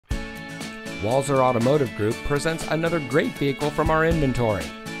Walser Automotive Group presents another great vehicle from our inventory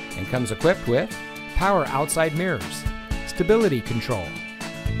and comes equipped with power outside mirrors, stability control,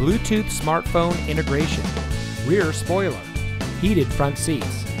 Bluetooth smartphone integration, rear spoiler, heated front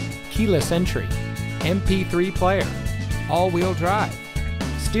seats, keyless entry, MP3 player, all-wheel drive,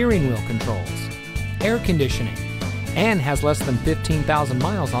 steering wheel controls, air conditioning, and has less than 15,000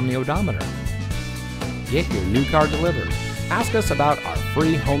 miles on the odometer. Get your new car delivered. Ask us about our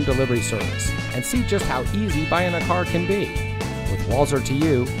free home delivery service and see just how easy buying a car can be. With Walser to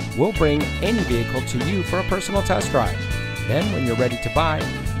You, we'll bring any vehicle to you for a personal test drive. Then when you're ready to buy,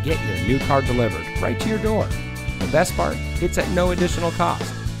 get your new car delivered right to your door. The best part, it's at no additional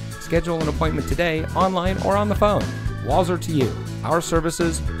cost. Schedule an appointment today, online or on the phone. Walser to You, our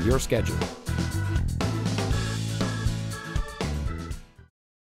services, your schedule.